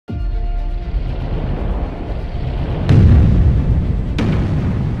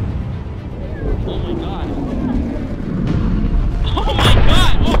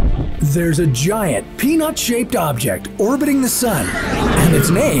There's a giant, peanut-shaped object orbiting the Sun, and its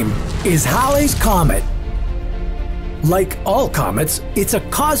name is Halley's Comet. Like all comets, it's a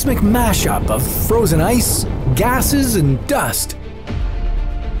cosmic mashup of frozen ice, gases, and dust.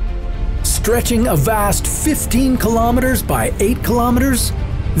 Stretching a vast 15 kilometers by 8 kilometers,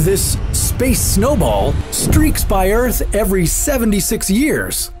 this space snowball streaks by Earth every 76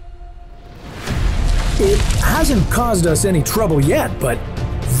 years. It hasn't caused us any trouble yet, but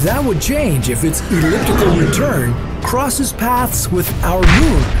that would change if its elliptical return crosses paths with our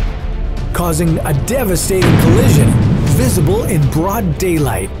moon, causing a devastating collision visible in broad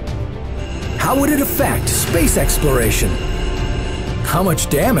daylight. How would it affect space exploration? How much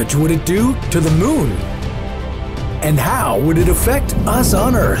damage would it do to the moon? And how would it affect us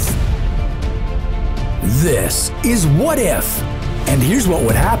on Earth? This is What If, and here's what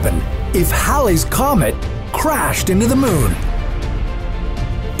would happen if Halley's Comet crashed into the moon.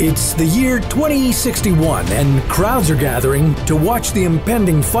 It's the year 2061, and crowds are gathering to watch the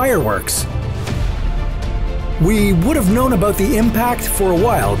impending fireworks. We would have known about the impact for a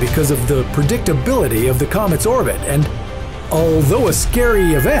while because of the predictability of the comet's orbit, and although a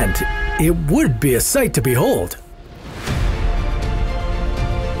scary event, it would be a sight to behold.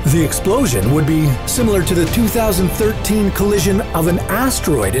 The explosion would be similar to the 2013 collision of an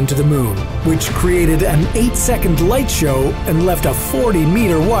asteroid into the moon, which created an 8-second light show and left a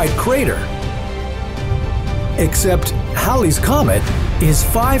 40-meter wide crater. Except Halley's Comet is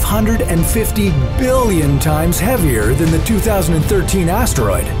 550 billion times heavier than the 2013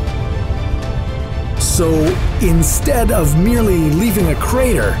 asteroid. So instead of merely leaving a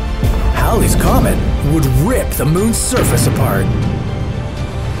crater, Halley's Comet would rip the moon's surface apart.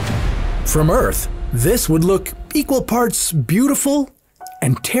 From Earth, this would look equal parts beautiful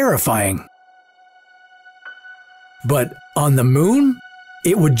and terrifying. But on the moon,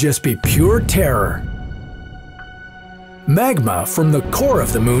 it would just be pure terror. Magma from the core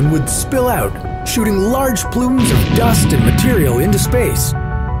of the moon would spill out, shooting large plumes of dust and material into space.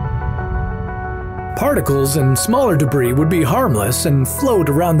 Particles and smaller debris would be harmless and float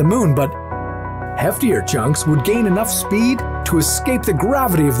around the moon, but heftier chunks would gain enough speed to escape the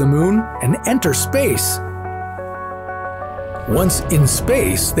gravity of the moon and enter space. Once in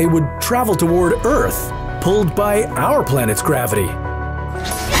space, they would travel toward Earth, pulled by our planet's gravity. Meteors!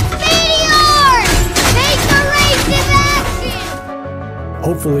 Take corrective action!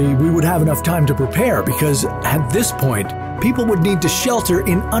 Hopefully, we would have enough time to prepare because at this point, people would need to shelter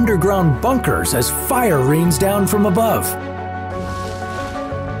in underground bunkers as fire rains down from above.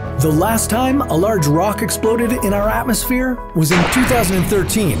 The last time a large rock exploded in our atmosphere was in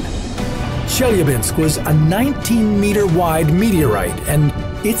 2013. Chelyabinsk was a 19-meter wide meteorite, and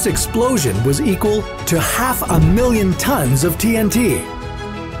its explosion was equal to 500,000 tons of TNT.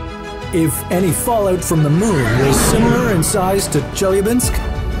 If any fallout from the moon was similar in size to Chelyabinsk,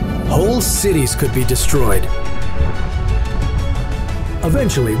 whole cities could be destroyed.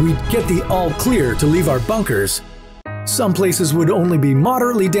 Eventually, we'd get the all clear to leave our bunkers. Some places would only be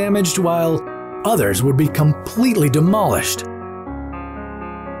moderately damaged, while others would be completely demolished.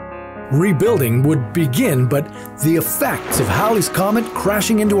 Rebuilding would begin, but the effects of Halley's Comet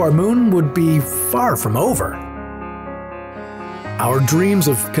crashing into our moon would be far from over. Our dreams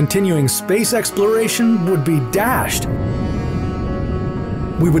of continuing space exploration would be dashed.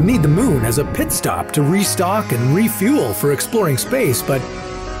 We would need the moon as a pit stop to restock and refuel for exploring space, but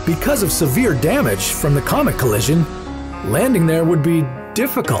because of severe damage from the comet collision, landing there would be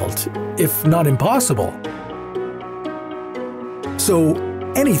difficult, if not impossible. So,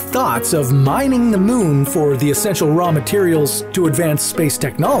 any thoughts of mining the moon for the essential raw materials to advance space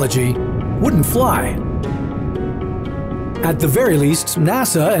technology wouldn't fly. At the very least,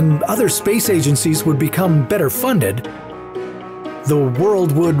 NASA and other space agencies would become better funded. The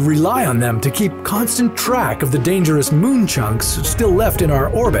world would rely on them to keep constant track of the dangerous moon chunks still left in our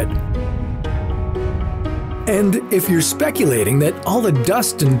orbit. And if you're speculating that all the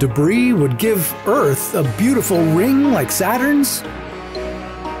dust and debris would give Earth a beautiful ring like Saturn's,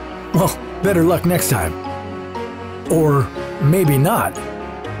 well, better luck next time. Or maybe not.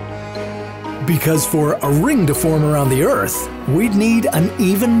 Because for a ring to form around the Earth, we'd need an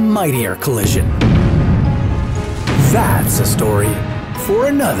even mightier collision. That's a story for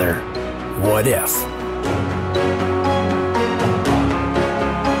another What If.